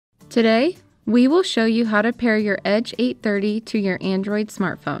Today, we will show you how to pair your Edge 830 to your Android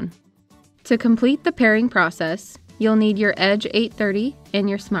smartphone. To complete the pairing process, you'll need your Edge 830 and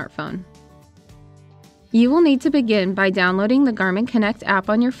your smartphone. You will need to begin by downloading the Garmin Connect app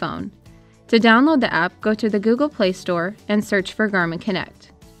on your phone. To download the app, go to the Google Play Store and search for Garmin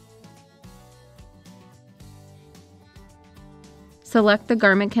Connect. Select the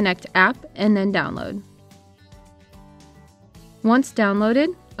Garmin Connect app and then download. Once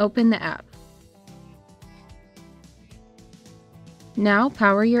downloaded, open the app. Now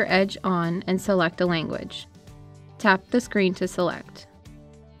power your Edge on and select a language. Tap the screen to select.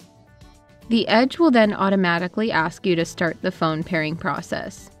 The Edge will then automatically ask you to start the phone pairing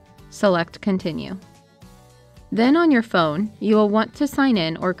process. Select Continue. Then on your phone, you will want to sign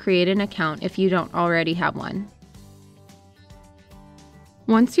in or create an account if you don't already have one.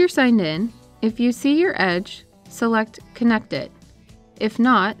 Once you're signed in, if you see your Edge, select Connect It. If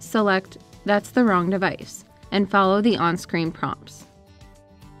not, select That's the wrong device and follow the on-screen prompts.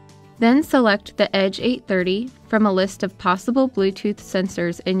 Then select the Edge 830 from a list of possible Bluetooth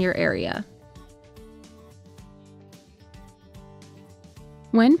sensors in your area.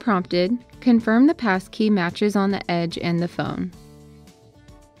 When prompted, confirm the passkey matches on the Edge and the phone.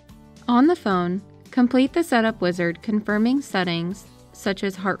 On the phone, complete the setup wizard confirming settings such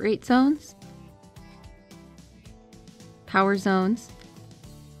as heart rate zones, power zones,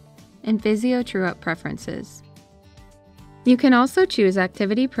 and Vizio True-Up preferences. You can also choose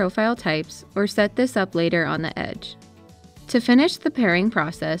activity profile types or set this up later on the Edge. To finish the pairing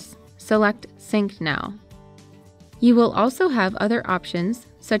process, select Sync Now. You will also have other options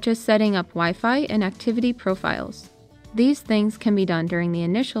such as setting up Wi-Fi and activity profiles. These things can be done during the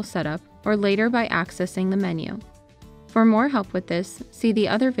initial setup or later by accessing the menu. For more help with this, see the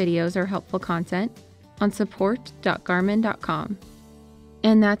other videos or helpful content on support.garmin.com.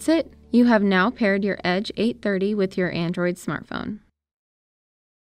 And that's it! You have now paired your Edge 830 with your Android smartphone.